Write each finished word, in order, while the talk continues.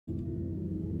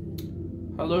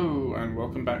Hello and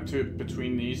welcome back to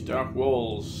Between These Dark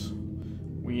Walls.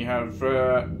 We have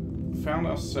found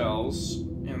ourselves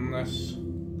in this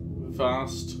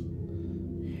vast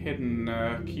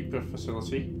hidden keeper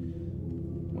facility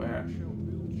where...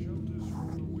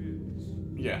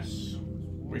 Yes,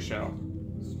 we shall.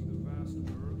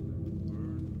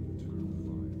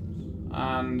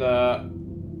 And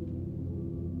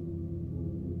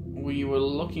we were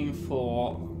looking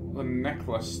for the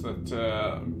necklace that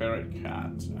Garret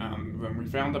had, and when we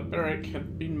found that Garret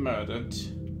had been murdered,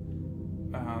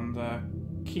 and the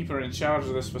keeper in charge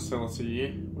of this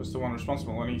facility was the one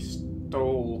responsible, and he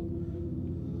stole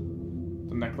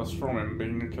the necklace from him,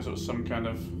 being because it was some kind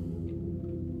of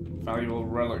valuable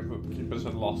relic that the keepers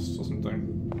had lost or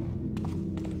something.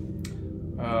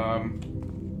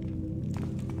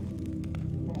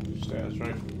 Stairs,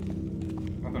 right?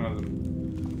 Nothing other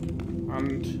than.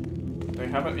 And they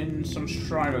have it in some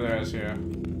shrine of theirs here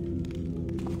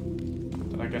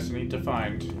that I guess I need to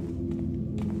find.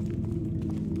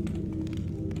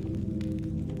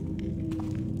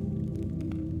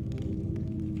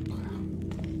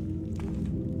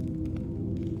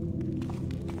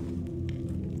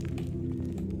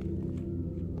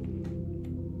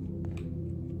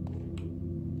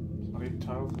 Bloody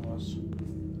tile floors.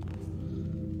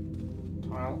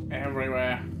 Tile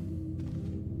everywhere.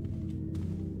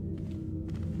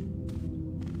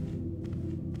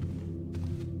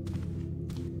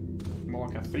 More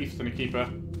like a thief than a keeper.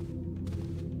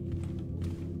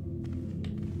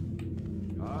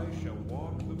 I shall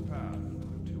walk the path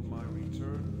until my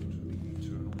return to the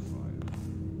eternal fire.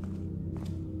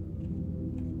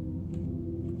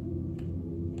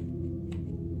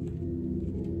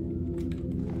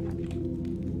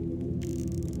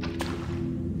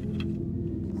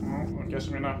 Well, I guess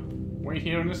I'm gonna wait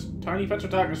here in this tiny patch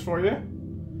of darkness for you.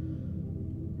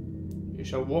 You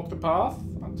shall walk the path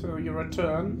until you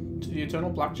return to the eternal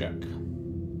blackjack.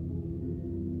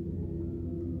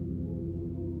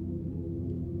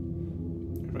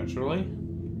 Eventually.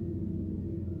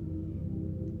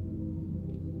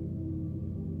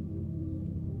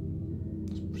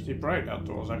 It's pretty bright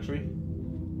outdoors, actually.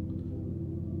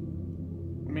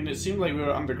 I mean, it seemed like we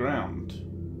were underground.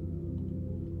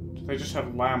 Did they just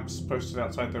have lamps posted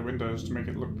outside their windows to make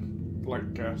it look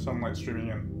like sunlight streaming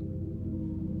in?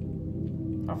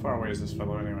 How far away is this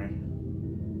fellow anyway?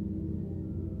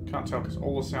 Can't tell because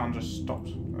all the sound just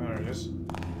stopped. There it is.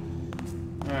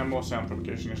 More sound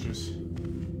propagation issues.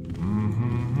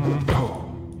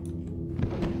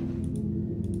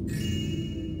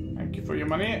 Thank you for your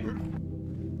money.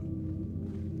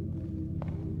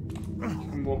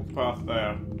 And walk the path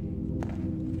there.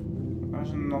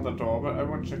 There's another door, but I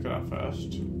won't check it out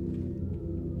first.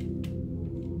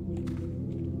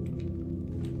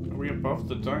 Are we above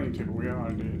the dining table? We are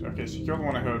indeed. Okay, so you're the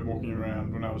one I heard walking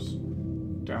around when I was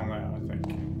down there, I think.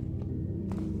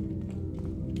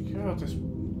 God, there's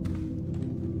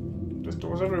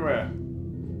doors everywhere.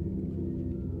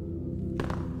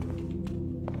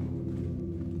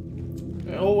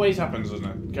 It always happens, doesn't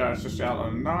it? Garret's just out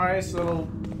on a nice little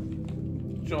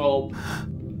job,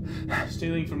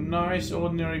 stealing from nice,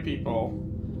 ordinary people.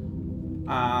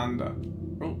 And...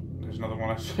 oh, there's another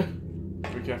one.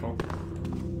 Be careful.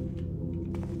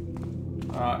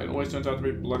 It always turns out to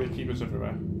be bloody keepers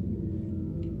everywhere.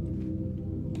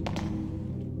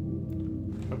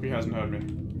 Hope he hasn't heard me.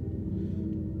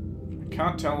 I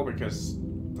can't tell because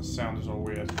the sound is all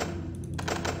weird.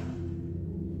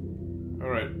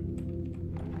 Alright.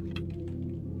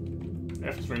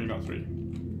 F3, not 3.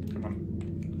 Come on.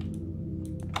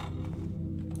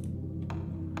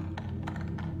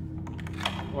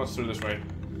 Well, let's through this way.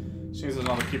 Seems there's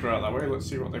another keeper out that way. Let's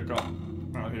see what they've got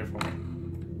out here for me.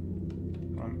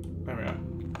 There we are.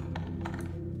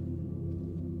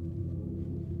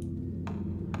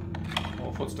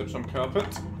 More footsteps on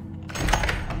carpet.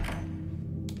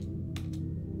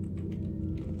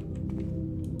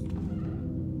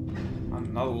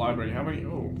 Another library. How many?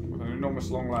 Oh, with an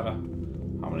enormous long ladder.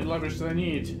 How many libraries do they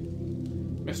need?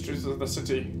 Mysteries of the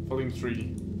City, Volume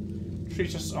 3.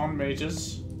 Treatise on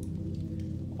Mages.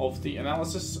 Of the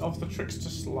Analysis of the Trickster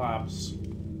Slabs.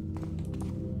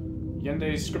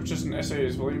 Yende's Scriptures and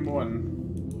Essays, Volume 1.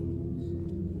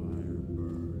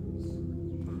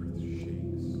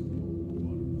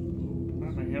 Where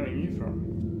am I hearing you from?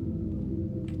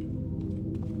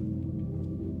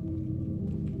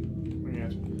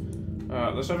 Weird.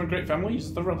 The 7 great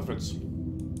families, the Rutherfords.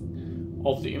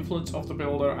 Of the influence of the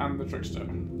Builder and the Trickster.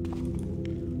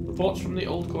 Reports from the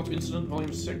Old Court Incident,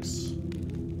 Volume 6.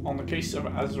 On the case of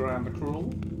Azra and the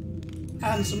Cruel.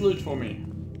 And some loot for me.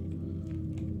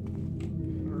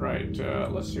 Right,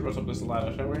 let's see what's up this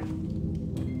ladder, shall we?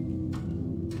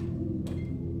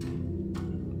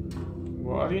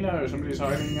 What do you know? Somebody's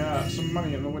hiding some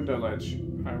money in the window ledge.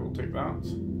 I will take that.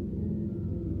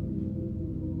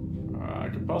 I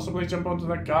could possibly jump onto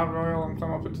that gargoyle and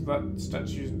climb up into that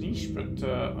statue's niche, but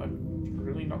I'm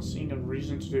really not seeing a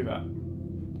reason to do that.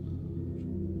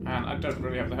 And I don't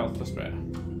really have the health to spare.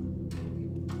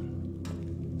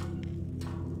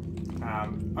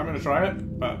 And I'm going to try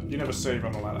it, but you never save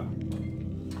on the ladder.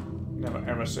 Never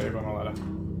ever save on a ladder.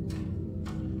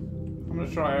 I'm going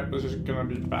to try it. This is going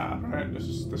to be bad, right? This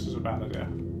is a bad idea.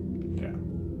 Yeah.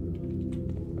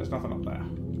 There's nothing up there.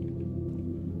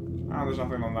 And there's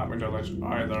nothing on that window ledge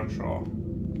either, I'm sure.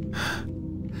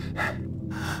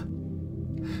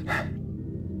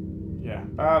 Yeah,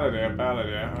 bad idea, bad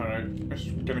idea. Alright, it's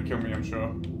gonna kill me, I'm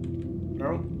sure.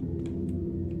 No.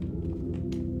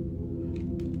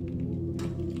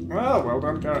 Well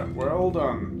done, Garret. Well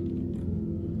done.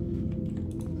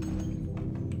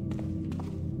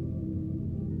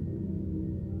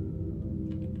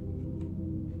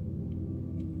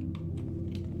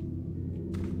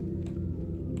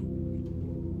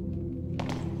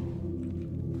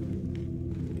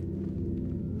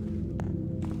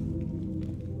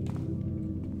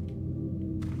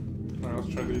 Let's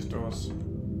try these doors.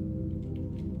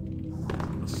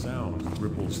 The sound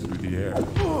ripples through the air.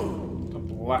 The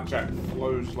blackjack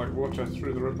flows like water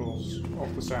through the ripples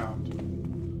of the sound.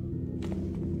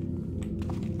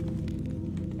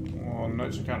 Oh,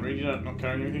 notes I can't read. You're not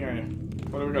carrying anything, are you?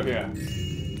 What have we got here?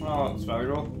 Well, that's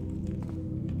valuable.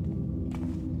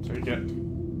 Take it.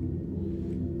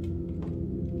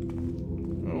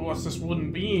 Oh, what's this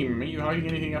wooden beam? Are you hiding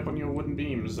anything up on your wooden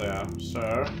beams there,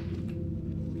 sir?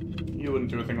 You wouldn't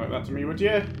do a thing like that to me, would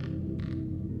you?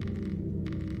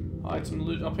 Hide some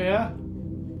loot up here?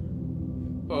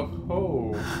 Oh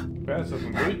ho! Better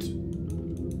than loot.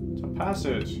 It's a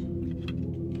passage.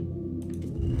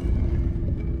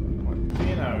 What do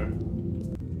you know?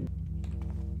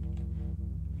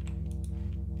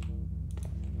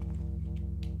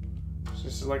 So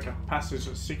this is like a passage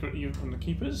that's secret even from the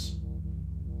keepers?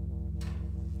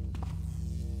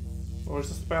 Or is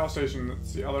this the power station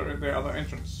that's the other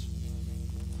entrance?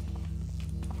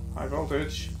 High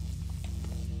voltage.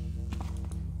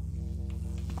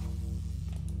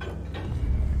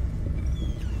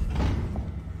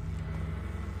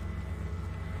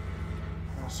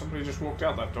 Oh, somebody just walked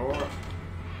out that door.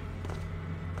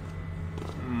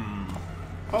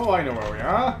 Oh, I know where we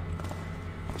are.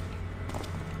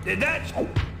 Did that?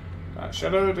 That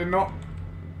shadow did not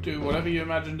do whatever you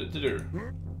imagined it to do.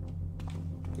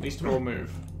 Least of all,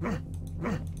 move.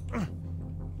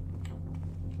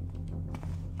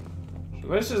 So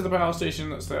this is the power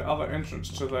station that's their other entrance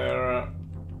to their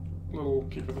little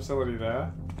keeper facility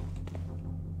there.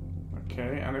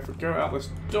 Okay, and if we go out this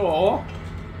door,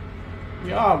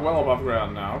 we are well above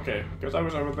ground now. Okay, because I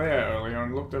was over there earlier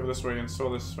and looked over this way and saw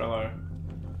this fellow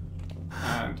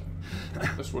and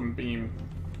this wooden beam.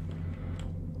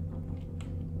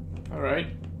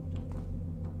 Alright.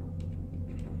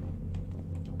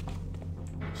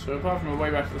 So apart from the way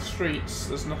back to the streets,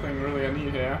 there's nothing really I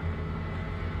need here.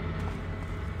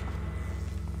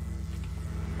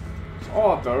 It's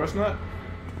odd though, isn't it?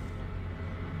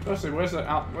 Firstly, where's the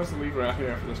lever out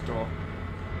here for this door?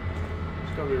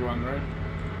 There's gotta be one, right?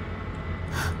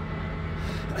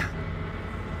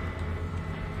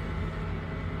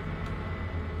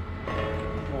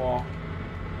 More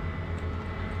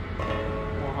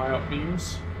high up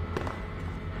beams.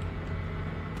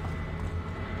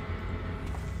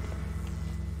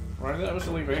 Right, that was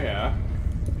the lever here.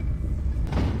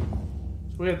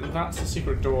 It's weird that that's the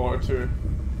secret door to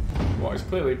what is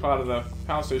clearly part of the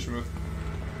power station with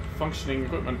functioning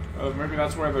equipment. Maybe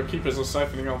that's where the keepers are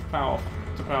siphoning off power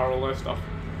to power all their stuff.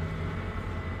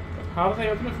 But how do they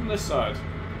open it from this side?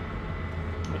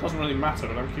 It doesn't really matter,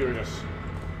 but I'm curious.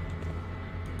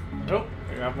 Oh,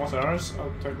 you have more arrows.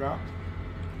 I'll take that.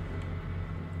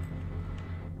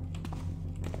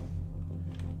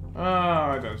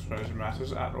 I don't suppose it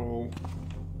matters at all.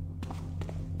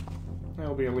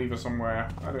 There'll be a lever somewhere.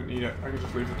 I don't need it. I can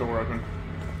just leave the door open.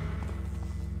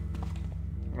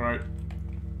 Right.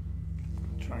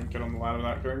 Try and get on the ladder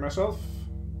without killing myself.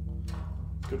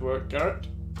 Good work, Garret.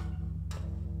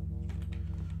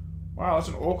 Wow, that's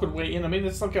an awkward way in. I mean,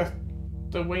 it's like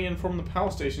the way in from the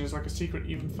power station is like a secret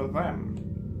even for them.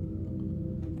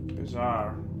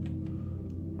 Bizarre.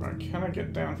 Right, can I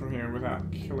get down from here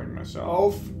without killing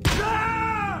myself?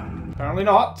 Apparently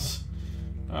not.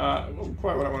 It wasn't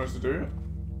quite what I wanted to do.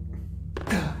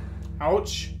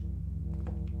 Ouch.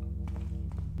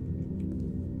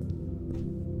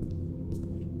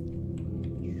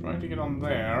 Trying to get on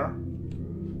there.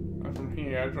 And from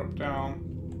here, drop down.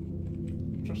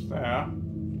 Just there.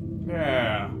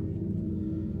 Yeah.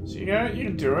 See, Garret, you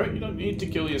can do it. You don't need to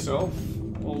kill yourself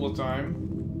all the time.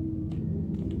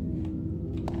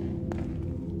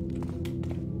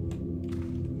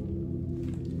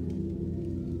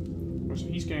 So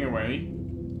he's getting away.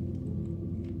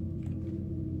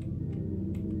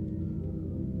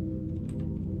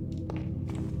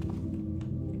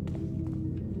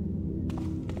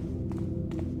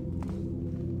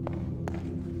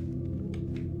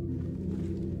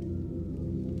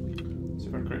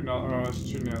 Oh, it's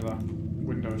too near the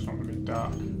window, it's not going to be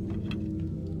dark.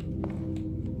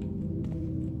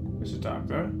 This is dark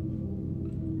though.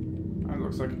 And it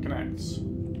looks like it connects.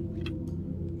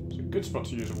 It's a good spot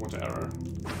to use a water arrow.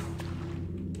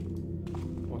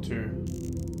 Or two.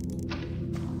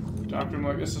 Dark room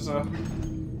like this is a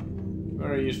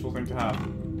very useful thing to have.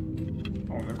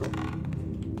 Oh, they've got...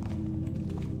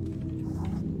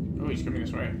 Oh, he's coming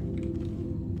this way.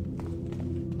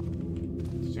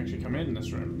 Does he actually come in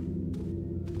this room?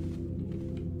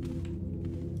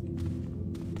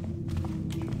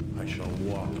 I shall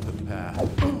walk the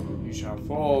path. You shall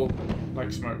fall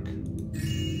like smoke.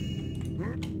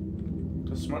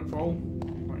 Does smoke fall?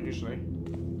 Not usually.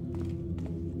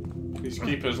 These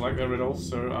keepers like their riddles,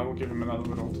 so I will give him another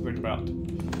riddle to think about.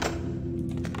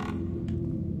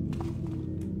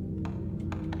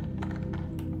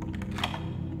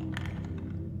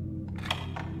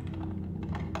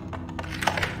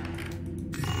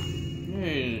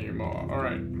 Hey, more.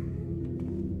 Alright.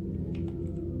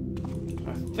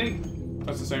 I think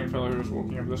that's the same fellow who was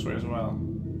walking over this way as well.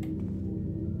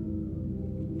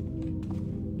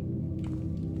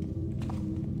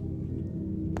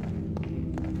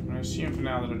 I assume for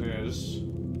now that it is.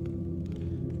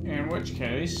 In which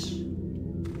case...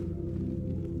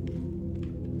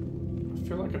 I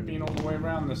feel like I've been all the way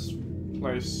around this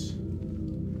place.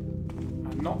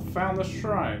 I've not found the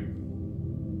shrine.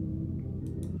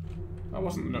 That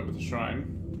wasn't the note with the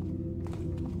shrine.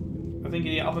 I think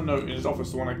the other note in his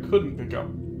office, the one I couldn't pick up,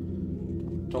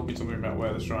 told me something about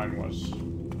where the shrine was.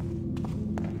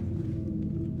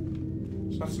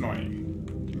 So that's annoying.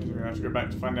 Means I'm going to have to go back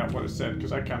to find out what it said,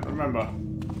 because I can't remember.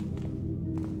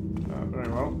 Very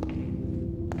well.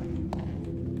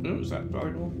 Ooh, is that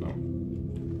valuable? No.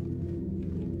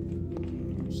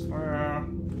 That's there.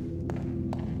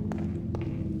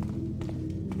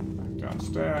 Back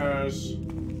downstairs.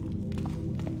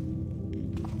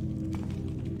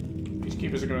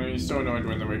 Keepers are going to be so annoyed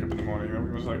when they wake up in the morning.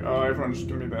 Everyone's like, oh, everyone's just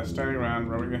going to be there standing around,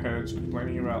 rubbing their heads,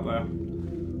 complaining about their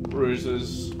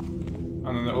bruises. And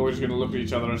then they're always going to look at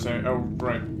each other and say, oh,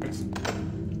 right, it's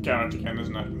Garret again,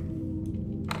 isn't it?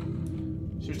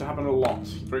 Seems to happen a lot.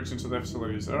 Breaks into their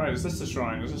facilities. Alright, is this the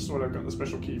shrine? Is this what I've got the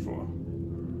special key for?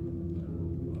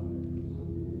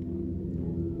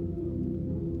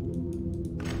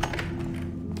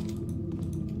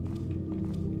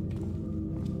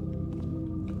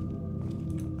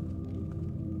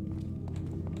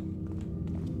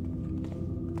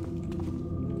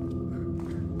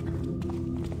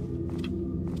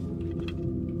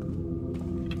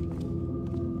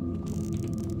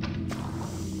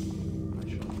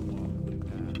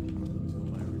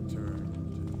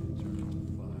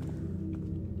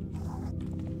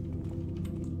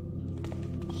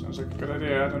 Sounds like a good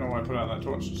idea. I don't know why I put out that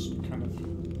torch. It's kind of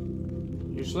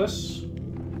useless.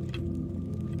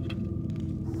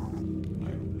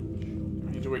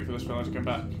 I need to wait for this fellow to come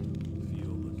back.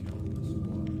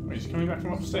 Wait, he's coming back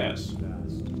from upstairs?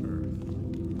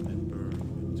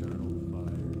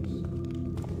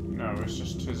 No, it's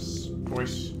just his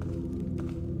voice.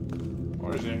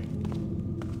 Or is he?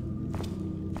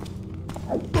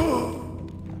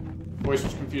 Voice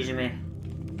was confusing me.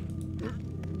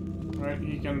 Right,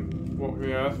 he can walk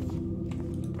the earth.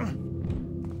 I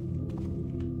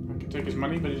can take his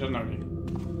money, but he doesn't have any.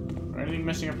 Anything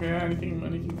missing up here? Anything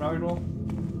valuable?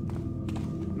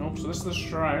 Nope, so this is the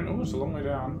shrine. Oh, it's a long way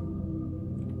down.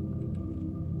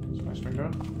 It's a nice window.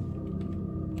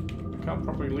 I can't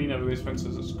properly lean over these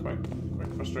fences, it's quite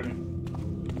frustrating.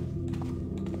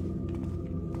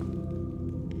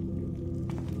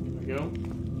 There we go.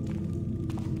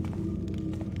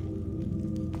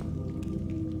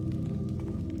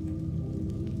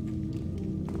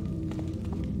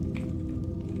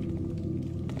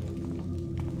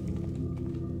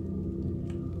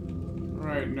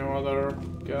 No other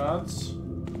guards.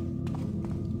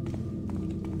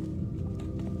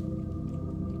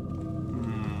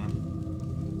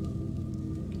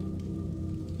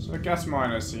 So a gas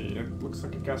mine I see. It looks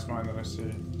like a gas mine that I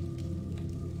see.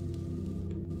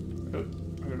 Oh,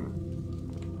 I didn't.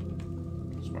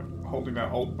 That's my like, holding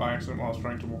that alt by accident while I was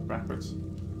trying to walk backwards.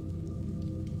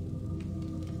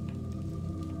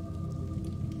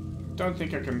 Don't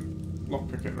think I can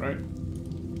lockpick it, right?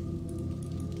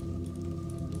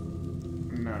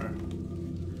 No.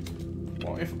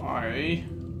 What if I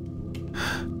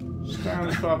stand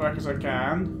as far back as I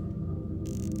can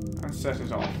and set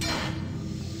it off?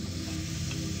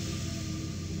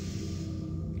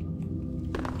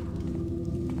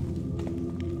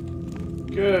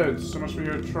 Good, so much for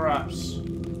your traps.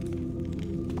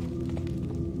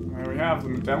 There we have the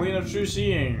Medallion of True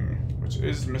Seeing, which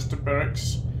is Mr.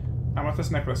 Beric's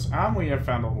amethyst necklace, and we have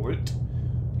found all the loot.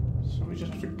 So we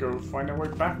just have to go find our way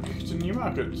back to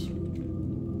Newmarket.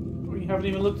 We haven't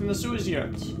even looked in the sewers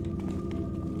yet.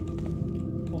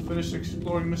 We'll finish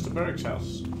exploring Mr. Beric's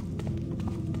house.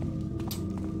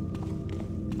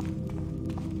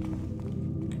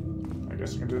 I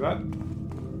guess I can do that.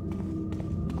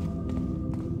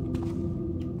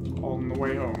 On the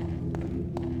way home.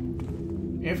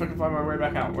 If I can find my way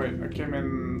back out. Wait, I came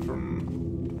in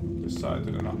from this side,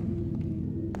 did I not?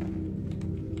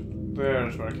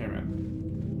 There's where I came in.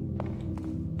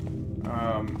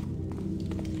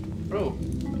 Oh,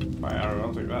 my arrow,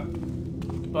 I'll take that.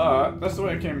 But that's the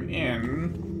way I came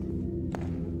in.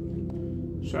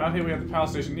 So out here we have the power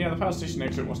station. Yeah, the power station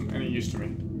exit wasn't any use to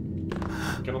me.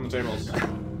 Get on the tables.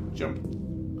 Jump.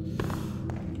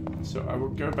 So I will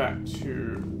go back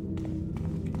to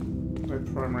the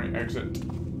primary exit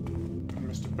in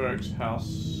Mr. Beric's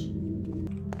house.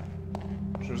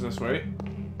 Which was this way.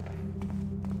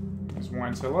 There's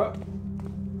wine cellar.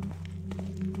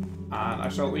 And I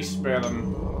shall at least spare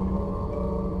them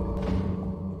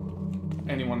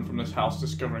anyone from this house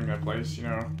discovering their place, you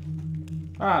know.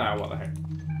 Ah, no, what the heck.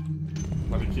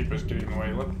 Bloody keepers getting in the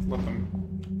way. Let them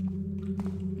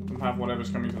have whatever's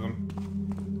coming to them.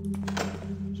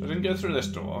 So I didn't go through this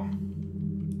door.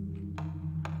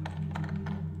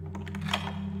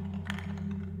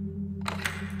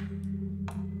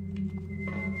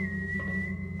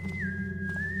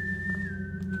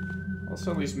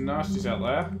 Also, these nasties out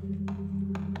there.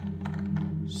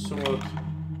 Sword.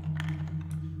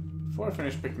 Before I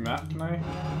finish picking that, can I?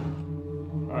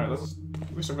 Alright, let's.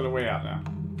 At least I've got a way out now.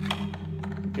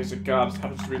 In case the guard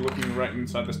happens to be looking right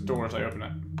inside this door as I open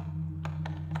it.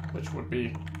 Which would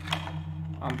be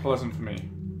unpleasant for me.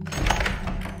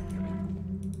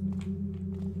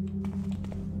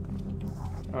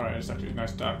 Alright, it's actually a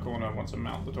nice dark corner once I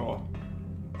mount the door.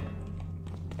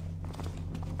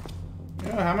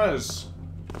 Yeah, hammers!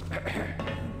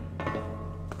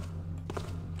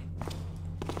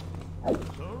 Was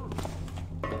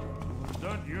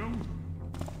that you?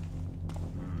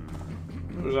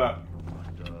 Who's that?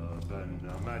 Been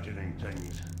imagining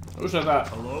things. Who said that?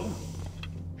 Hello?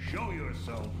 Show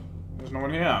yourself. There's no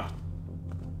one here.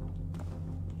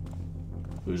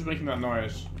 Who's making that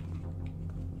noise?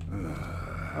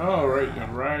 Oh,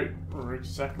 right,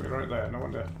 exactly right there. No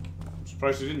wonder. I'm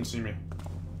surprised you didn't see me.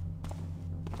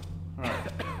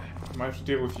 Alright. I might have to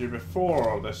deal with you before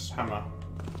all this hammer.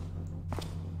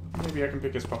 Maybe I can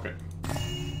pick his pocket.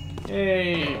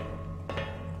 Yay!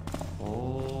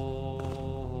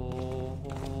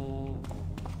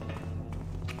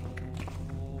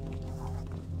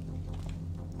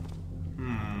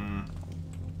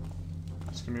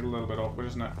 It's gonna be a little bit awkward,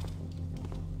 isn't it?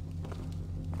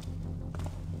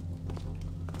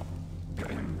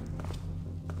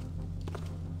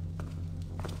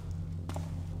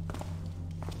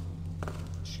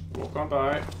 Just walk on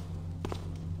by.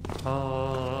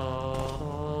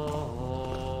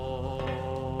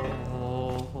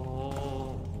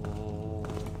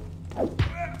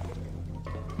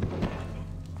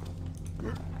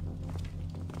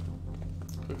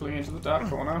 Quickly into the dark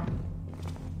corner.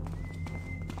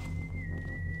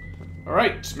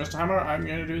 Alright, Mr. Hammer, I'm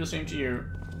going to do the same to you.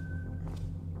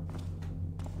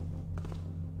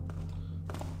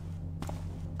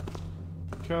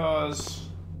 Because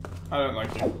I don't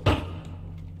like you.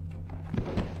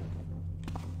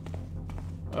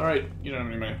 Alright, you don't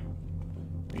have any money.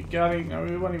 No,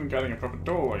 we weren't even guarding a proper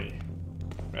doorway.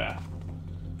 Yeah.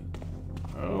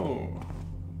 Oh.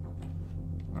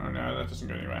 Oh no, that doesn't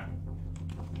go anywhere.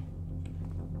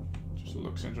 Just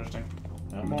looks interesting.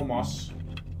 More moss.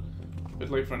 Bit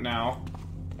late for it now.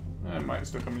 It might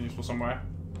still come in useful somewhere.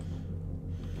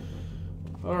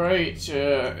 Alright,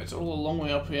 it's all a long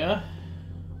way up here.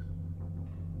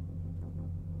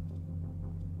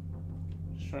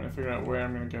 Just trying to figure out where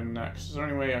I'm going to go next. Is there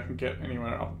any way I can get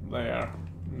anywhere up there?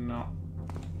 Not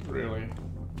really.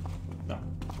 No.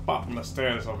 Apart from the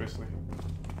stairs, obviously.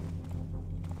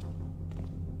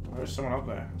 There's someone up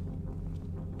there.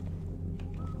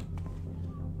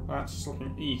 That's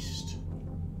looking east.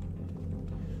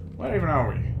 Where even are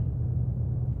we?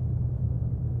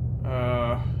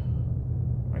 I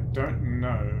don't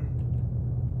know.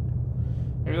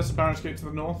 Maybe that's the Baron's Gate to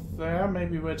the north there?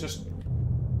 Maybe we're just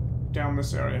down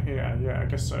this area here. Yeah, I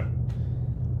guess so.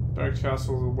 Berwick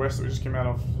Castle to the west that we just came out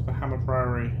of, the Hammer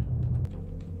Priory.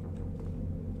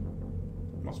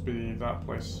 Must be that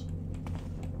place.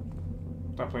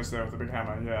 That place there with the big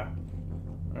hammer, yeah.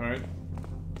 Alright.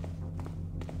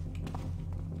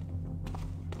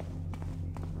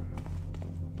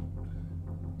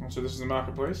 So this is the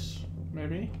marketplace,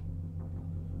 maybe?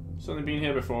 Certainly been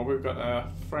here before. We've got a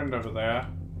friend over there.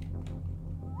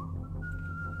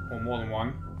 Or more than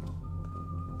one.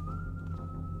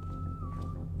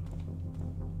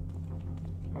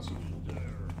 Is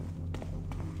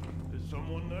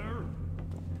someone there?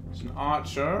 It's an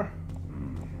archer.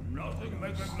 Nothing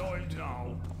makes a noise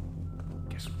now.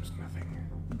 Guess it was nothing.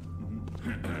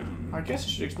 I guess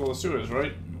you should explore the sewers,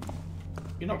 right?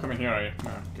 You're not coming here, are you?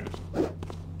 No, good.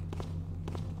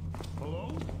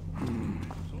 Hello? Someone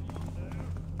there?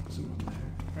 Someone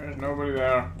there. There's nobody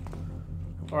there.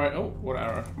 Alright, oh, what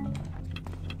error.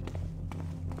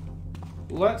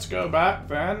 Let's go back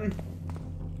then.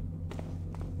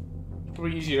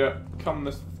 Probably easier to come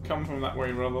from that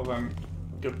way rather than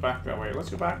go back that way. Let's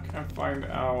go back and find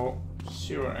our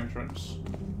sewer entrance.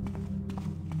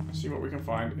 See what we can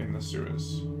find in the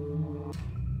sewers.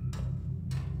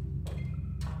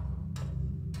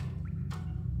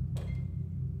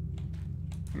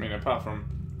 I mean, apart from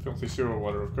filthy sewer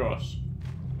water, of course.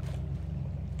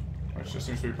 Which there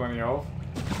seems to be plenty of.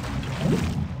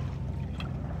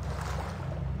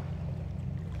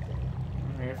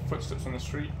 I hear footsteps on the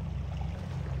street.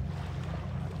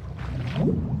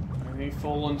 Any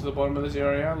fall into the bottom of this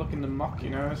area, look in the muck, you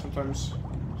know, sometimes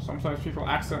people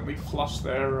accidentally flush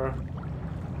their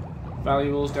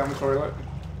valuables down the toilet.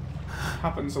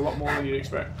 Happens a lot more than you'd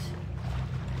expect.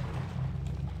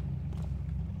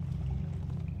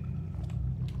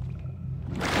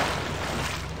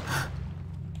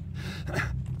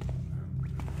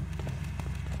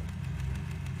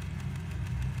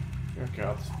 Oh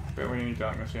god, there's barely any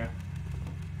darkness here.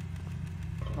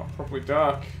 It's not properly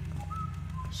dark.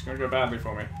 It's gonna go badly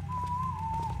for me.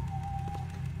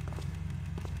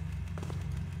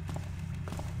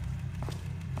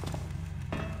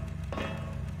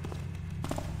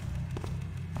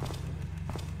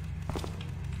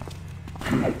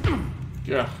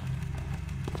 Yeah.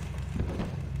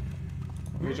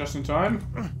 Only just in time.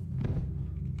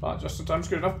 But just in time's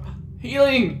good enough.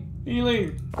 Healing!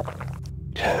 Healing!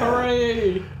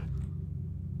 Hooray!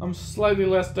 I'm slightly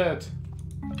less dead.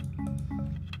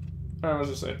 What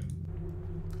was I say?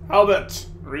 Albert!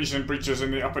 Recent breaches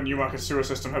in the upper Newmarket sewer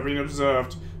system have been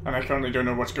observed, and I currently don't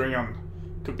know what's going on.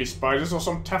 Could be spiders or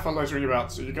some taffer loitering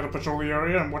about, so you gotta patrol the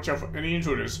area and watch out for any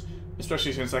intruders.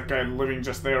 Especially since that guy living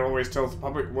just there always tells the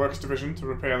Public Works Division to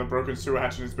repair the broken sewer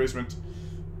hatch in his basement.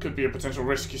 Could be a potential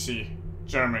risk, you see.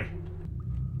 Jeremy.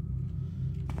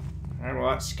 Alright,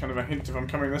 well that's kind of a hint if I'm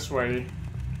coming this way.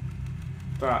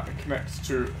 That connects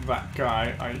to that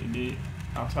guy, i.e.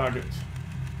 our target.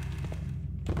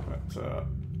 But,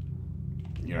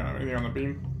 you don't have anything on the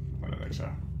beam? I don't think so.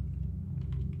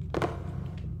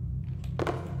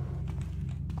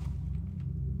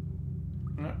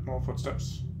 No, more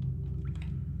footsteps.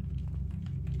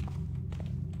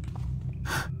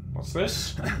 What's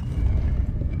this?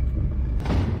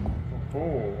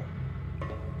 Oh.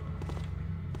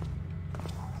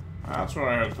 That's where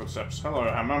I heard footsteps. Hello,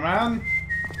 Hammerman.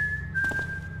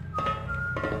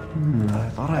 I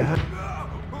thought I had...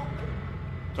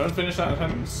 Don't finish that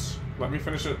sentence. Let me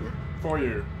finish it for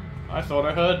you. I thought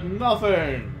I heard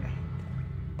nothing.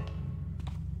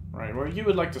 Right, well you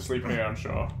would like to sleep here, I'm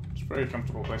sure. It's a very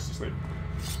comfortable place to sleep.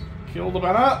 Kill the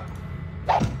banner.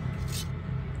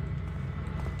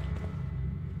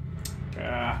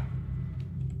 Yeah.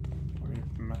 Bloody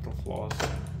metal floors.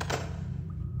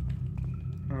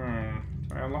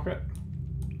 Can I unlock it?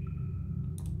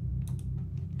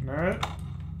 No.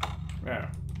 Yeah.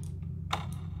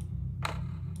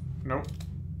 Nope.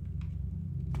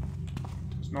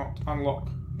 Does not unlock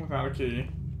without a key.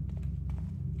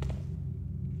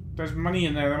 There's money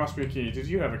in there, there must be a key. Did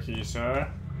you have a key, sir?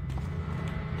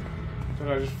 Did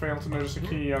I just fail to notice a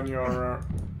key on your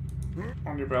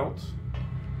belt?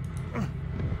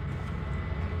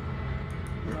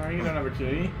 No, you don't have a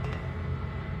key.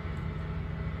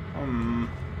 So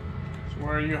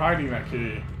where are you hiding that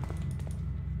key?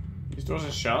 These doors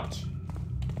are shut.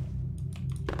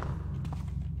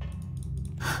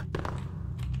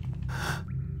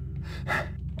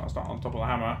 Well, it's not on top of the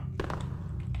hammer.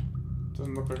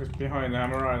 Doesn't look like it's behind the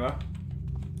hammer either.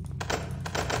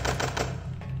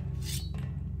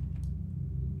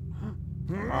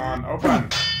 Come on, open!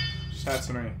 Just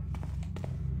to me.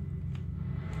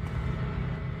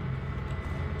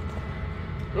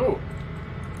 Ooh!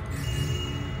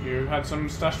 You had some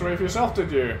stashed away for yourself,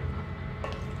 did you?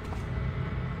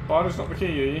 But it's not the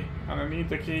key, and I need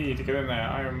the key to get in there.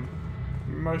 I am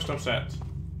most upset.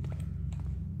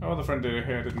 Oh, the friend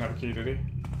here didn't have a key, did he?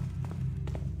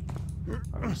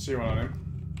 I didn't see one on him.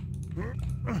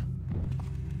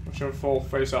 Wish I would fall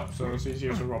face up so it's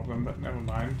easier to rob them, but never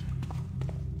mind.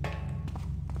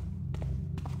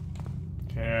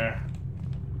 Okay.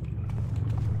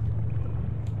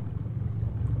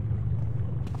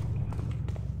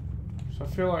 So I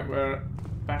feel like we're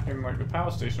back in like the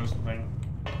power station or something.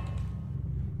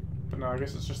 But no, I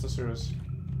guess it's just the sewers.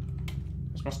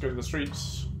 This must go to the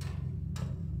streets.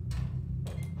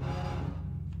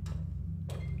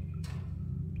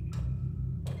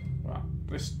 Well,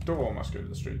 this door must go to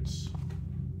the streets.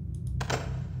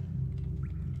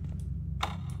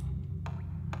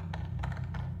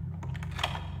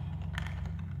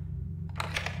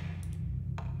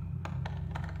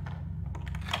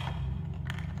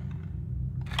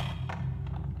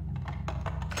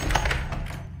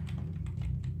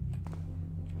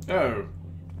 Oh.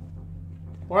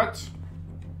 What?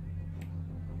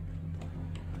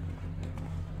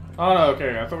 Oh no,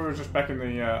 okay, I thought we were just back in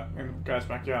the guy's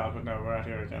backyard, but no, we're out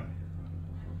here again.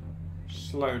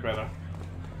 Slightly better.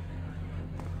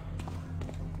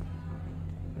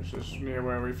 This is near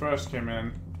where we first came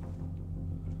in.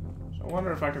 So I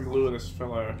wonder if I can lure this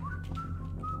fellow.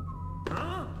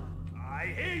 Huh? I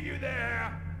hear you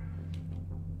there!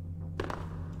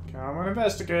 Come and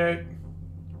investigate.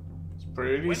 It's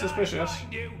pretty suspicious. I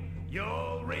find you,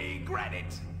 you'll regret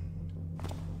it!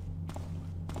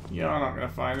 You're not gonna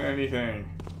find anything.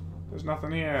 There's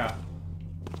nothing here.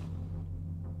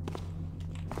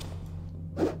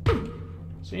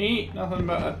 See? Nothing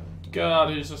but a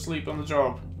guard who's asleep on the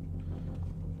job.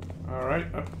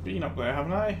 Alright, I've been up there,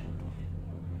 haven't I?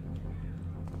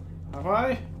 Have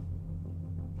I?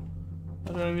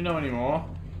 I don't even know anymore.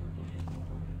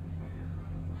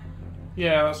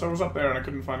 Yeah, so I was up there and I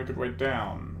couldn't find a good way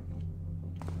down.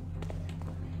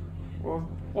 Well,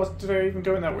 what did I even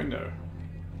go in that window?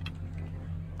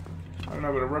 I don't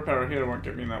know, but a rope arrow here won't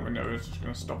get me in that window. It's just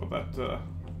going to stop at that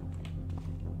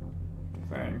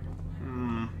thing.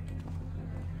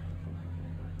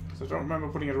 So I don't remember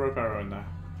putting a rope arrow in there.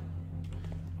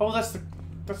 Oh, that's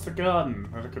the garden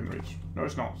that I couldn't reach. No,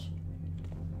 it's not.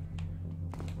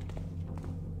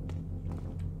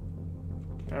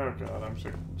 Oh god, I'm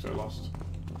so lost.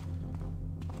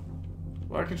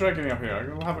 Well, I can try getting up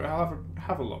here. I'll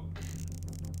have a look.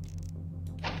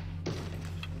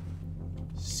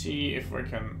 See if I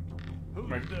can.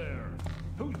 Who's there?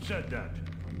 Who said that?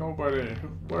 Nobody.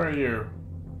 Where are you?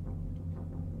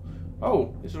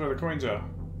 Oh, this is where the coins are.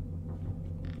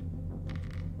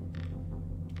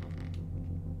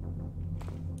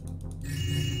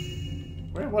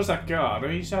 Where was that guard?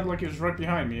 He sounded like he was right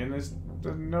behind me, and there's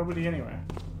nobody anywhere.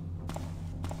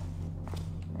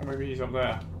 Or maybe he's up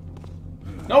there.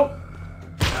 Nope!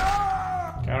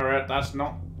 Garret, that's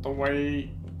not the way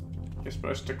you're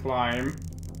supposed to climb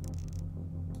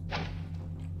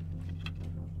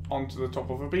onto the top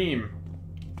of a beam.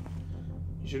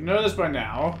 You should know this by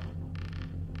now.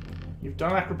 You've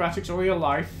done acrobatics all your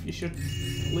life. You should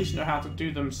at least know how to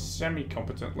do them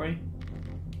semi-competently.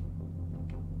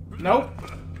 Nope.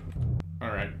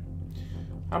 Alright.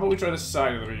 How about we try the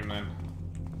side of the beam then?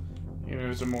 Even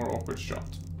if it's a more awkward shot.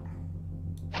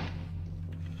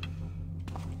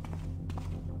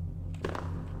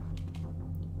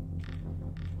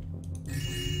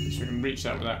 So we can reach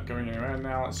that without going anywhere.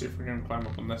 Now let's see if we can climb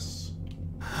up on this.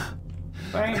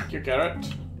 Thank you,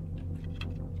 Garret.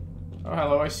 Oh,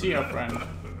 hello, I see our friend.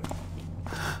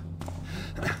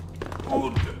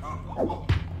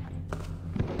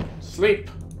 Sleep!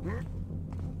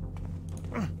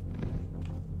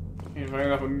 If I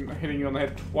end up hitting you on the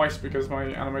head twice because my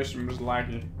animation was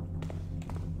laggy.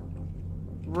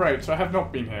 Right, so I have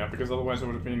not been here because otherwise I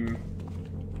would have been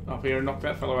up here and knocked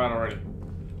that fellow out already.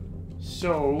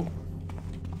 So,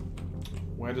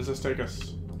 where does this take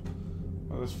us?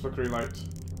 Oh, this flickery light.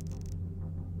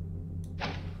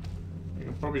 You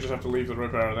can probably just have to leave the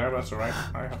rope arrow there, but that's alright.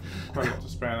 I have quite a lot to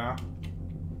spare now.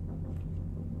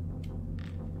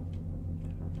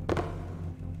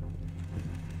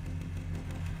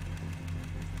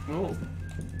 Oh,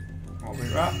 I'll do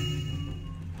that.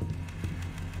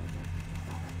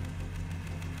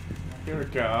 Here a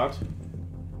guard.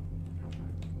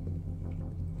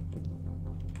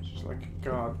 It's just like a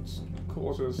guard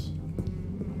quarters.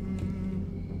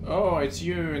 Oh, it's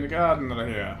you in the garden that I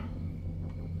hear.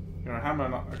 You're a hammer,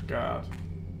 not a guard.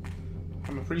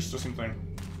 I'm a priest or something.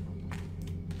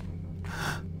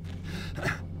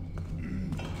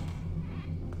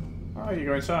 Oh, you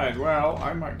go inside. Well,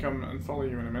 I might come and follow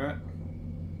you in a minute.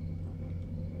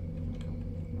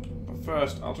 But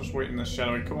first, I'll just wait in this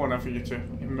shadowy corner for you to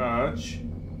emerge.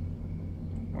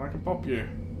 And I can pop you.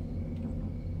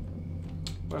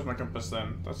 Where's my compass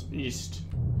then? That's east.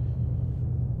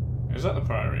 Is that the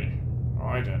priory? Oh,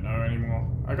 I don't know anymore.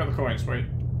 I got the coins. Wait.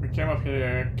 We came up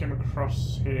here, came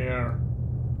across here.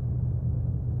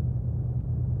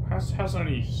 How's that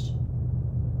east?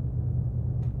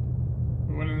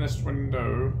 We went in this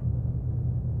window.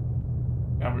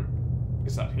 Yeah,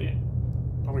 is that here?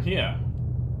 Are we here?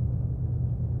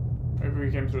 Maybe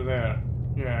we came through there.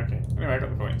 Yeah, okay. Anyway, I got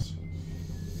the coins.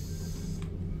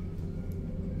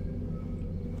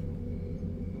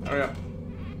 Hurry up.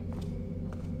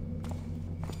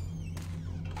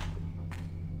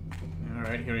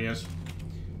 Alright, here he is.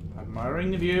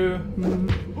 Admiring the view.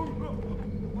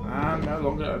 And no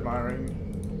longer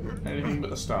admiring anything but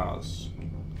the stars.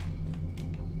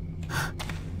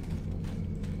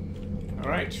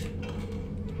 Alright.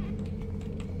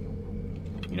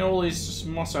 You know all these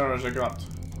moss arrows I got?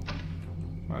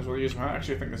 Might as well use them. I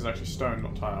actually think this is actually stone,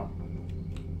 not tile.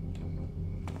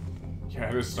 Yeah,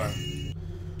 it is stone.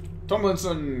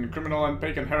 Tomlinson, criminal and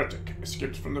pagan heretic,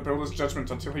 escaped from the builder's judgment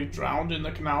until he drowned in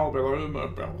the canal below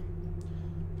Murkbell.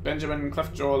 Benjamin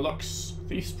Cleftjaw Lux,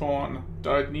 thief's pawn,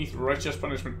 died neath righteous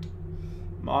punishment.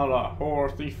 Marla,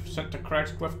 whore, thief, sent to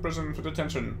Crag's Cleft prison for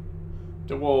detention.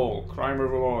 DeWall, crime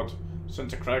overlord, sent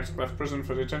to Crag's Cleft prison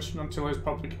for detention until his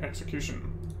public execution.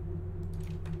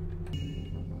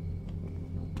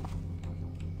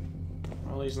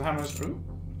 Well, these are the hammers. Ooh,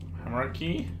 hammerite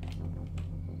key.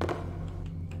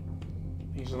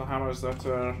 These are the hammers that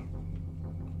are... I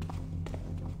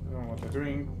don't know what they're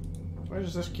doing. Where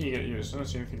does this key get used? I don't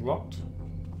see anything locked.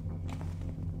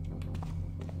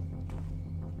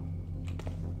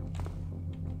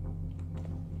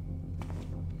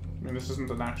 I mean, this isn't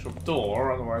an actual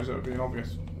door, otherwise it would be an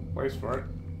obvious place for it.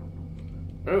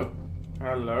 Oh,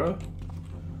 hello.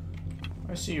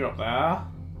 I see you up there.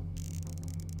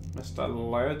 Mr.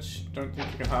 Ledge. Don't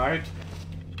think you can hide.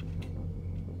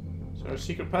 Is there a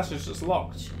secret passage that's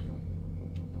locked?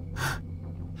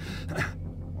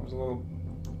 There's a little...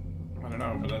 I don't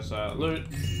know, but there's loot.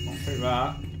 I'll take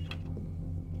that.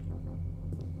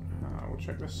 We'll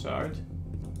check this side.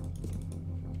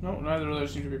 No, neither of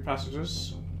those seem to be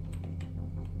passages.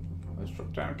 Let's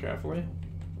drop down carefully.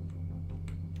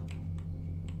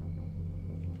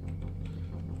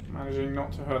 Managing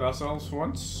not to hurt ourselves for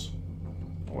once.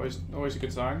 Always a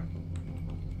good sign.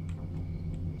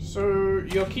 So,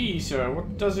 your key, sir,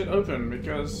 what does it open?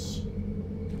 Because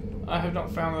I have not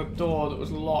found a door that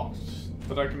was locked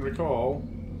that I can recall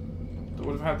that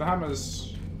would have had the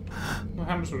hammers. The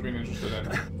hammers would have been interested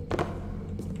in.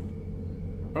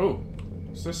 Oh,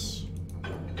 what's this?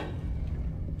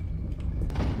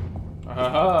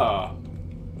 Aha!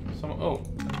 Someone. Oh,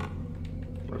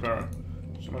 repairer.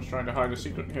 Someone's trying to hide a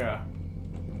secret here.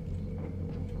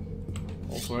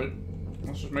 Also,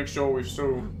 let's just make sure we've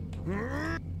still.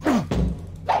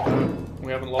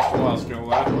 We haven't lost the last skill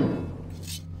there.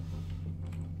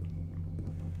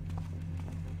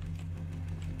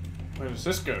 Where does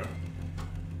this go?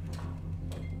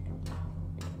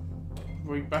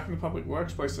 Are we back in the public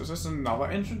workspace? Is this another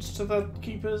entrance to the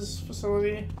Keeper's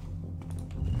facility?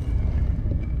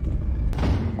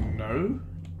 No.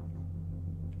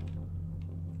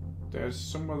 There's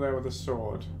somewhere there with a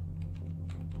sword.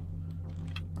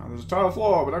 And there's a tile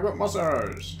floor, but I've got moss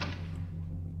arrows.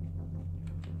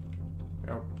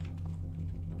 Yep.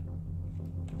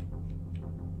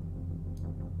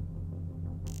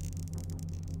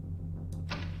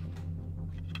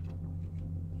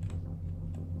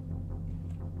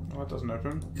 Oh, that doesn't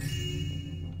open.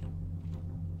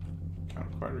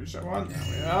 Can't quite reach that one. There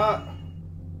we are.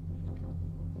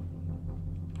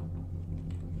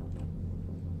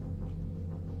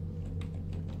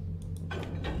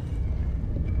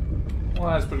 Well,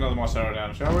 let's put another moss arrow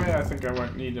down, shall we? I think I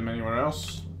won't need them anywhere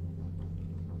else.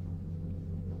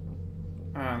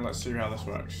 And let's see how this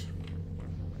works.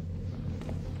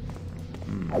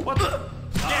 What the?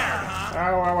 Scared, huh?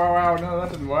 Ow, ow, ow, ow. No,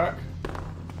 that didn't work.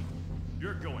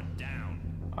 You're going down.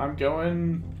 I'm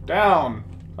going down.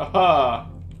 Haha.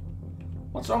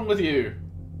 What's wrong with you?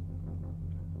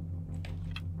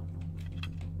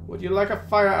 Would you like a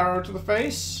fire arrow to the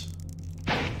face?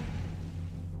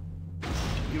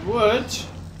 You would.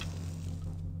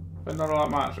 But not all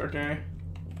that much, okay.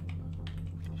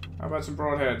 How about some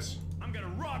broadheads? I'm gonna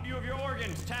rob you of your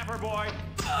organs, Tapper boy.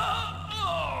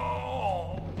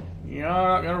 You're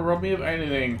not gonna rob me of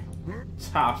anything,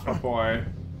 Tapper boy.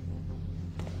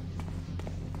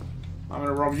 I'm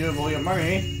gonna rob you of all your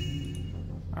money,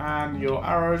 and your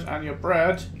arrows, and your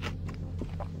bread.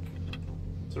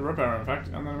 It's a rope arrow, in fact,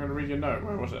 and then I'm gonna read your note.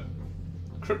 Where was it?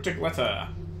 Cryptic letter.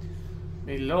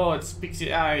 My lord, speaks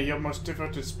the eye, your most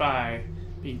devoted spy.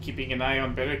 Been keeping an eye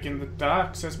on Beric in the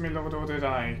dark, says my lord, ordered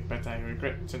I. But I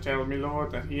regret to tell my lord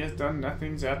that he has done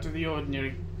nothing out of the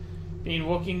ordinary. Been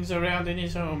walking around in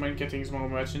his home and getting small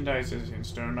merchandises in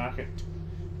Stone Market.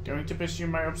 Going to pursue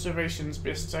my observations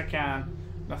best I can.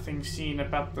 Nothing seen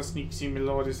about the sneaks my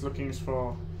lord is looking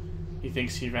for. He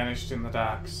thinks he vanished in the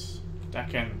darks.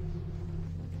 Dakin.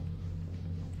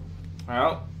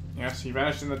 Well, yes, he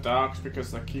vanished in the darks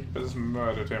because the keepers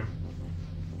murdered him.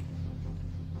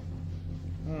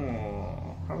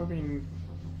 Oh, have I been...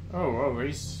 Oh,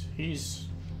 he's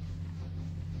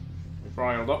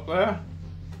riled up there.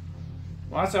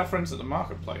 Well, that's our friends at the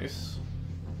marketplace.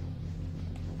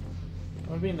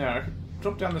 Have I been there? I could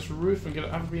drop down this roof and get...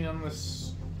 Have I been on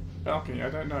this balcony? I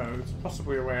don't know. It's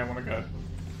possibly a way I want to go.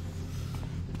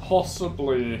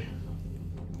 Possibly.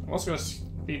 I'm also going to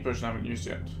speed potion I haven't used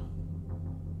yet.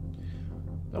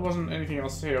 There wasn't anything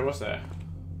else here, was there?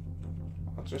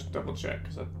 I'll just double check,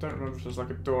 because I don't remember if there's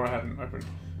like a door I hadn't opened.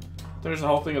 There's the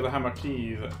whole thing of the hammer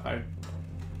key that I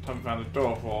haven't found a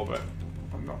door for, but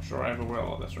I'm not sure I ever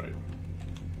will at this rate.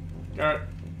 Garret,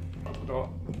 open the door.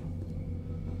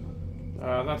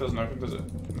 That doesn't open, does it?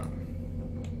 No.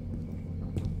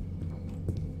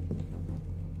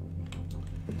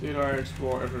 Did I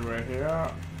explore everywhere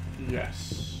here?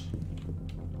 Yes.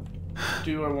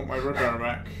 Do I want my rope arrow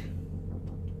back?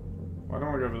 Well, I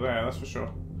don't want to go over there, that's for sure.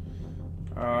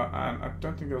 And I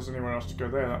don't think there was anywhere else to go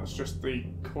there. That was just the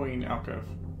coin alcove.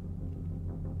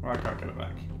 Well, I can't get it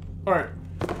back. Alright.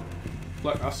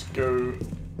 Let us go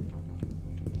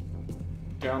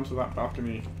down to that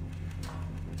balcony.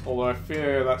 Although I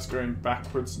fear that's going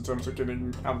backwards in terms of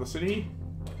getting out of the city.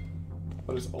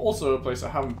 But it's also a place I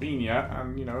haven't been yet,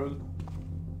 and you know...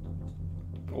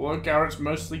 Although Garrett's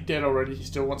mostly dead already, he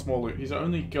still wants more loot. He's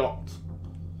only got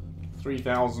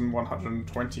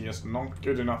 3,120. It's not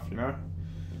good enough, you know?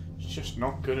 It's just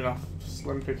not good enough.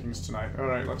 Slim pickings tonight.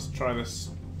 Alright, let's try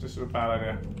this. This is a bad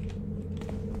idea.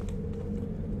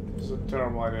 This is a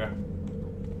terrible idea.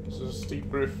 This is a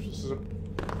steep roof. This is a...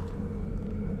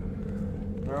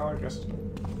 Well, I guess...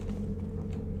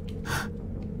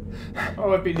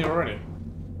 Oh, I've been here already.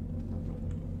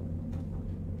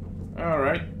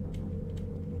 Alright.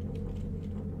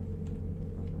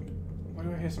 Why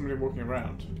do I hear somebody walking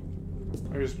around?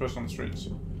 Maybe there's a person on the streets.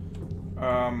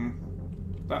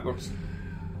 That looks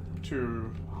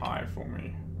too high for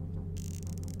me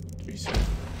to be safe.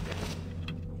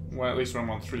 Well, at least when I'm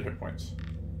on 3 hit points.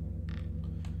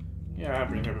 Yeah, I have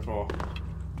been here before.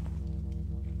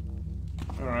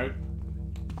 Alright.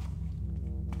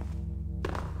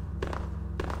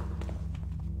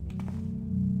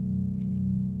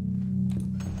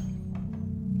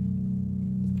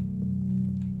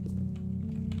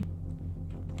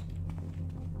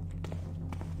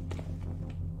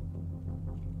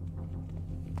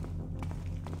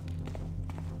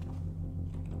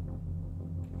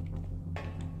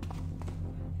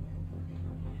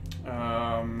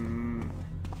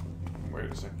 Wait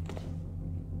a second.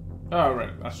 Oh,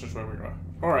 right, that's just where we were.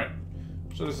 Alright,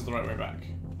 so this is the right way back.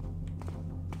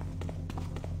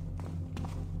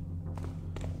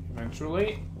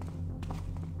 Eventually.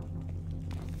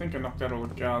 I think I knocked out all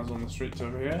the guards on the streets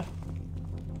over here.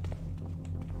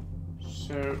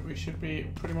 So we should be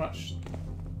pretty much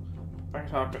back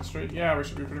at Harcourt Street. Yeah, we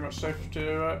should be pretty much safe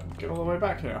to get all the way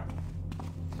back here.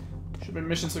 Should be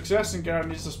mission success, and Garret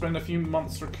needs to spend a few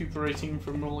months recuperating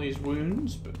from all these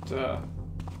wounds, but I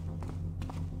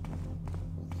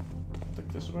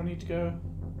think this is where I need to go.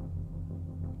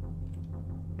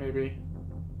 Maybe.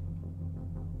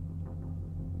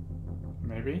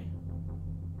 Maybe.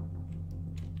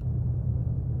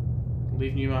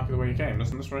 Leave Newmarket the way you came.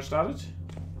 Isn't this where I started?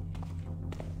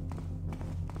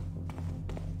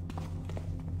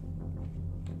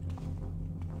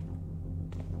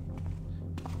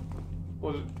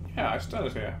 Or did, yeah, I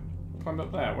started here. Climbed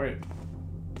up there, wait.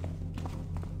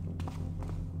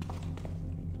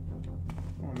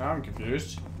 Oh, now I'm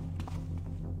confused.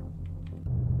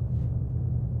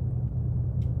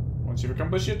 Once you've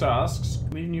accomplished your tasks,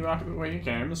 leave Newmarket the way you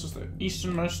came. This is the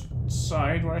easternmost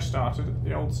side where I started, at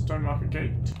the old Stone Market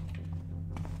gate.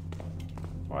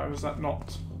 Why was that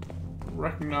not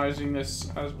recognizing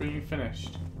this as being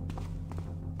finished?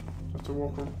 I have to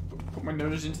walk, put my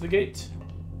nose into the gate.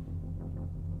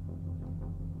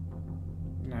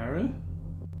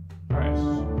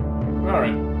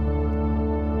 Alright.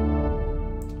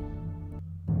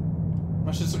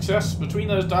 Mission success. Between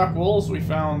those dark walls, we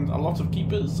found a lot of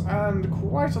keepers and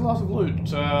quite a lot of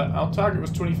loot. Our target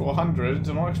was 2,400,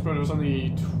 and our expert was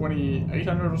only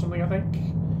 2,800 or something, I think.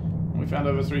 And we found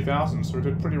over 3,000, so we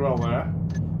did pretty well there.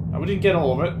 We didn't get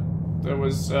all of it. There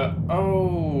was,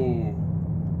 oh.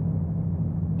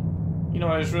 You know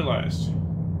what I just realized?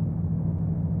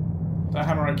 The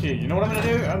hammerite key. You know what I'm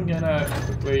gonna do? I'm gonna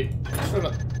quickly, so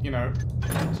that, you know,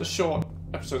 it's a short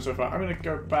episode so far. I'm gonna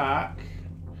go back.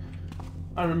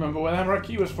 I remember what the hammerite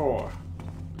key was for.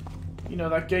 You know,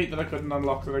 that gate that I couldn't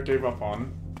unlock that I gave up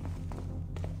on.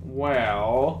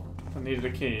 Well, I needed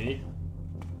a key.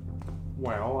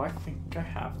 Well, I think I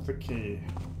have the key.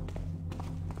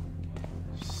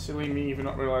 Silly me for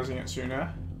not realizing it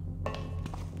sooner.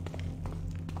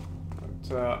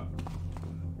 But, I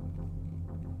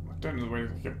don't know the way to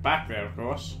get back there, of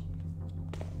course.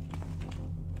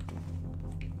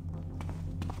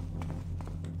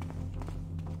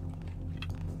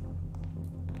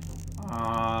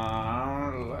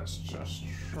 Let's just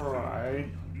try.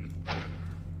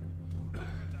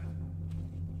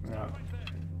 Yeah.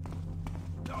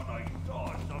 Thought I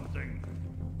saw something.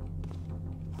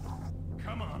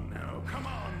 Come on now, come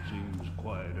on. Seems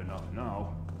quiet enough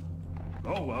now.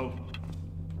 Oh well.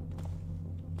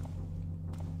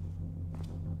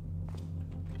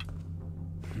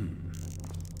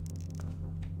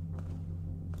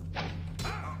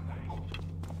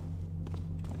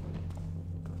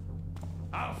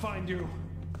 I'll find you.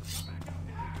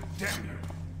 Damn you.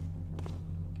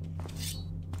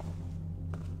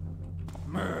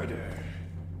 Murder.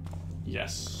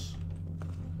 Yes.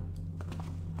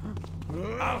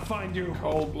 I'll find you.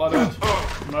 Cold-blooded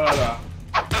murder.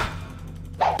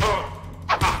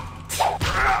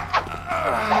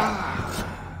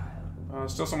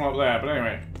 There's still someone up there, but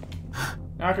anyway.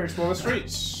 Now I can explore the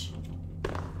streets.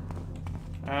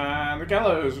 And the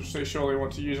gallows, which they surely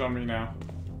want to use on me now.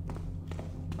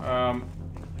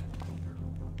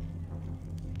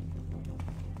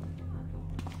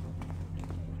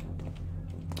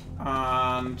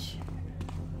 And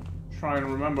try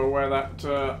and remember where that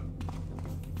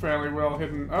fairly well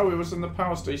hidden. Oh, it was in the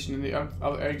power station in the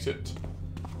other exit.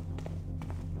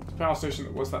 The power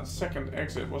station was that second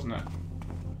exit, wasn't it?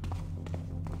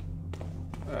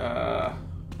 I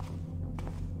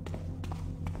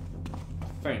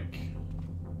think.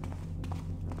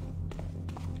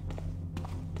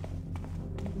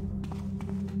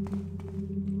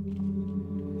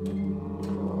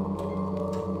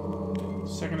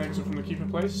 Second exit from the keeper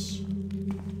place.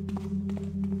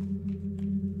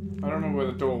 I don't remember where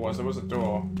the door was. There was a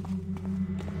door.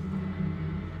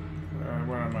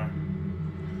 Where am I?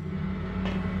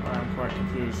 I am quite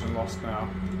confused and lost now.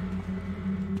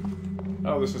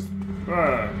 Oh, this is...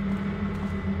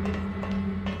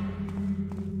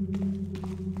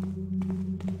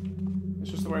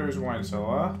 It's just the way it was wine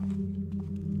cellar.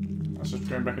 That's just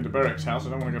going back into Beric's house.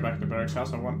 I don't want to go back to Beric's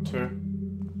house. I want to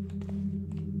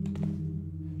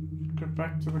go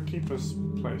back to the keeper's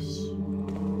place.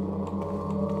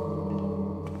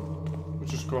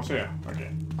 Which is, of course, here. Okay.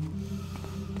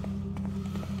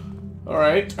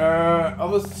 Alright,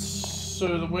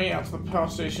 so the way out to the power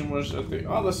station was at the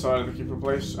other side of the keeper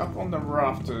place, up on the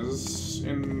rafters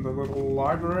in the little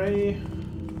library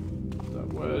that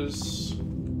was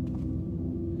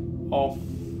off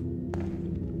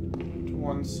to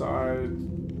one side,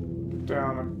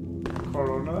 down a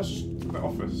corridor. No, that's just the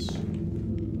office. It's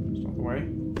not the way.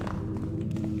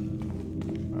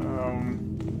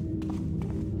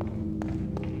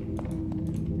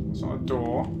 It's not a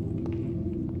door.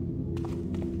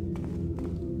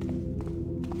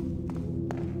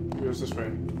 This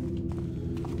way.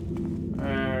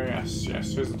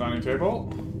 Yes, here's the dining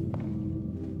table.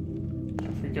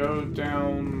 If we go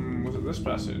down, was it this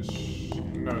passage?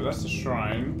 No, that's the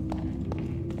shrine.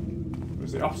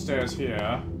 There's the upstairs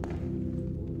here.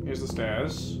 Here's the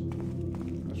stairs.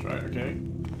 That's right, okay.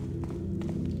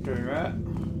 Getting there.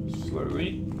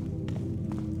 Slowly.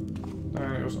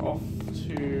 Then it was off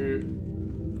to...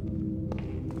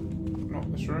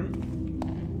 not this room.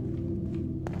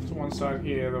 To one side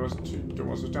here, there was two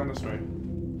doors. It was down this way.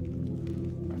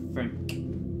 I think.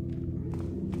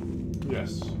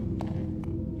 Yes.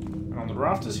 And on the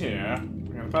rafters here,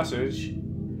 we have a passage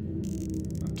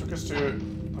that took us to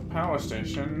a power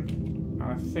station. And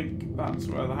I think that's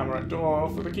where the hammerite door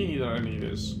for the key that I need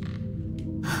is.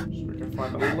 So we can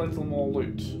find a little more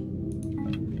loot.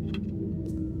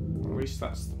 Or at least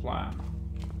that's the plan.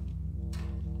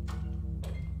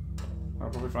 I'll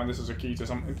probably find this as a key to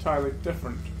some entirely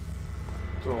different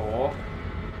door.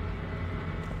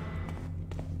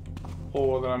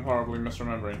 or that I'm horribly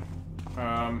misremembering.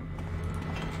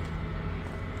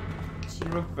 So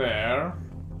you were there.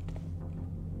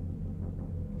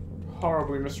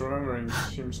 Horribly misremembering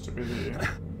seems to be the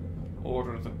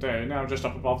order of the day. Now I'm just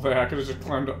up above there. I could have just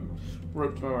climbed up,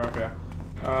 roped my way up here.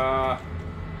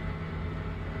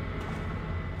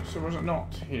 So was it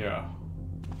not here?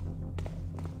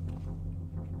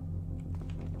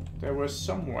 There was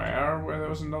somewhere where there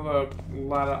was another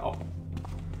ladder up.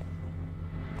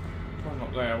 Well,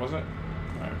 not there, was it?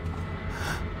 No.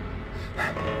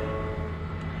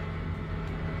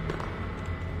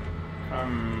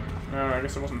 No, I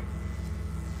guess it wasn't.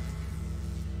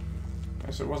 I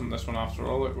guess it wasn't this one after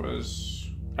all. It was.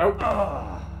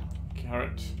 Oh!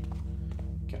 Garret.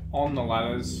 Get on the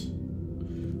ladders.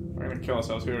 We're gonna kill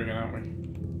ourselves here again, aren't we?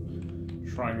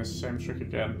 Trying this same trick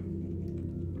again.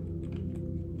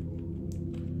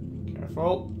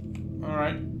 Careful.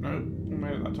 Alright. No, we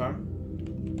made it that time.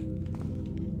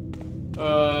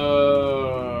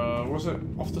 Was it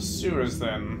off the sewers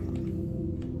then?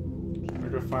 I'm gonna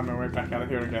go find my way back out of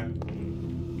here again.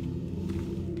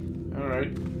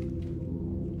 Alright.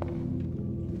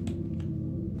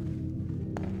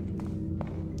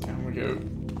 Down we go.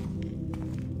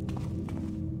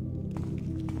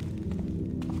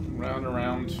 Round and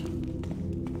round.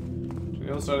 To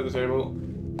the other side of the table.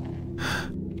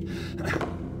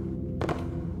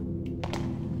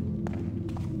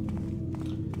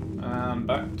 And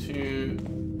back to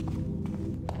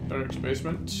Eric's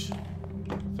basement.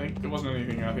 I think there wasn't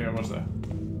anything out here, was there?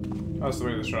 That's the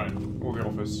way of the shrine. Or the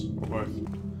office. Or both.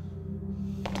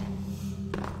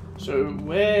 So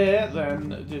where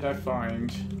then did I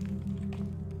find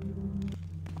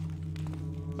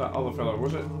that other fellow?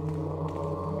 Was it?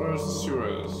 Where's the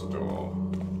sewers door?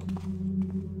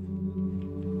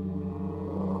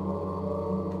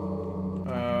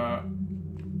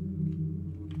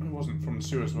 It wasn't from the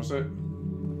sewers, was it?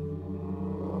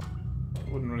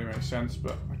 It wouldn't really make sense,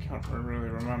 but I can't really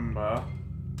remember.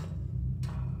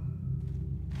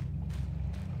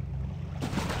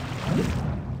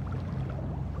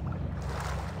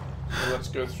 So let's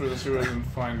go through the sewers and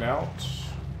find out.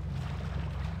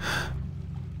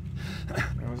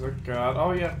 There was a guard.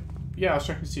 Oh yeah, yeah. I was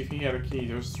checking to see if he had a key.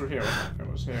 It was through here. It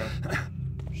was here.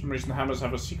 For some reason, the hammers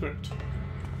have a secret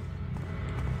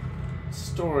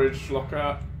storage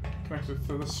locker connected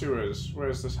to the sewers.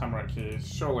 Where's this hammer key?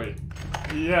 Surely,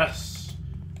 yes.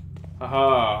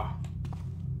 Aha.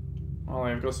 Well,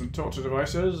 they've got some torture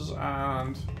devices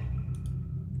and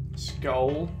a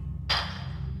skull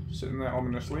sitting there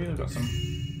ominously. They've got some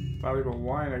valuable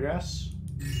wine, I guess.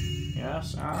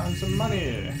 Yes, and some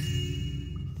money.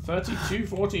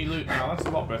 3240 loot now. That's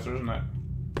a lot better, isn't it?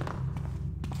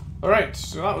 Alright,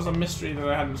 so that was a mystery that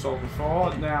I hadn't solved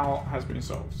before. Now has been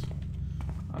solved.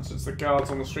 And since the guards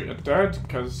on the street are dead,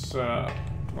 because,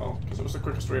 well, because it was the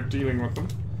quickest way of dealing with them,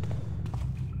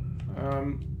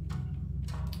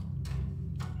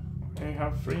 they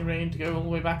have free reign to go all the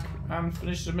way back and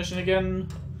finish the mission again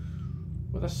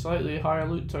with a slightly higher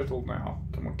loot total now.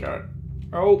 Come on, Garret.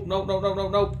 Oh, no, no, no, no,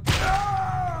 no!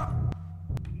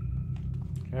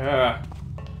 Yeah.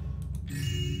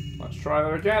 Let's try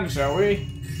that again, shall we?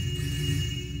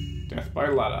 Death by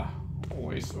ladder.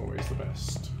 Always, always the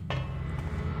best.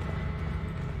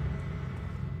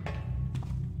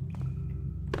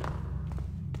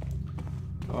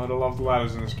 God, I love the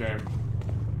ladders in this game.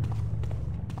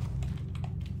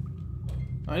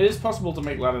 Now, it is possible to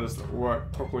make ladders that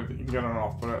work properly that you can get on and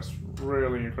off, but it's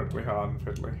really incredibly hard and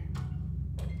fiddly.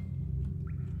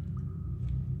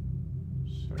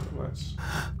 So let's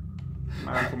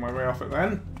mantle my way off it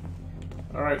then.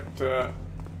 Alright, this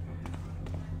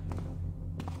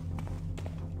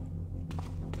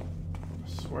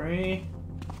way.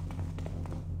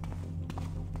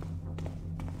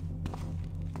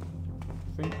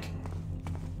 I think.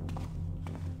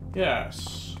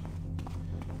 Yes.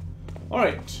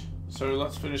 Alright, so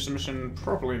let's finish the mission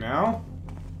properly now.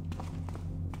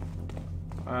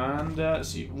 And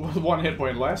see, one hit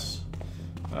point less.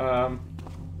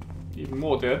 Even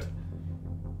more dead.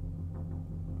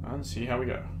 And see how we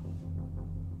go.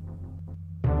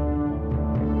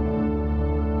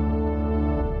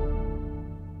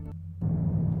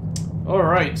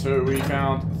 Alright, so we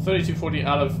found 3240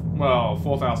 out of, well,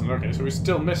 4,000. Okay, so we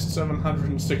still missed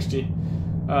 760.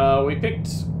 We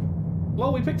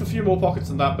picked a few more pockets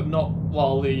than that, but not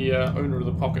while the owner of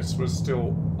the pockets was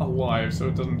still alive, so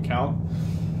it doesn't count.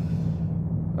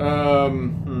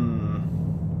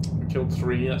 We killed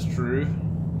 3, that's true.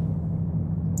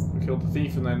 We killed the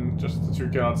thief and then just the 2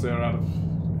 guards there out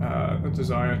of a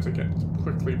desire to get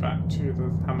quickly back to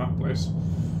the hammer place.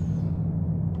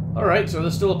 Alright, so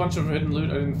there's still a bunch of hidden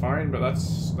loot I didn't find, but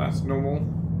that's normal.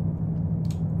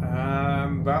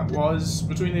 And that was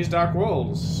Between These Dark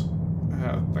Worlds.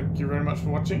 Thank you very much for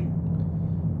watching.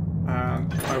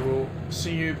 And I will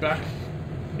see you back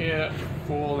here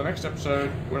for the next episode,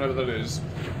 whenever that is.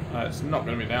 It's not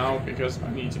going to be now, because I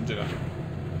need some dinner.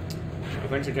 So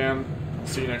thanks again. I'll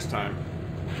see you next time.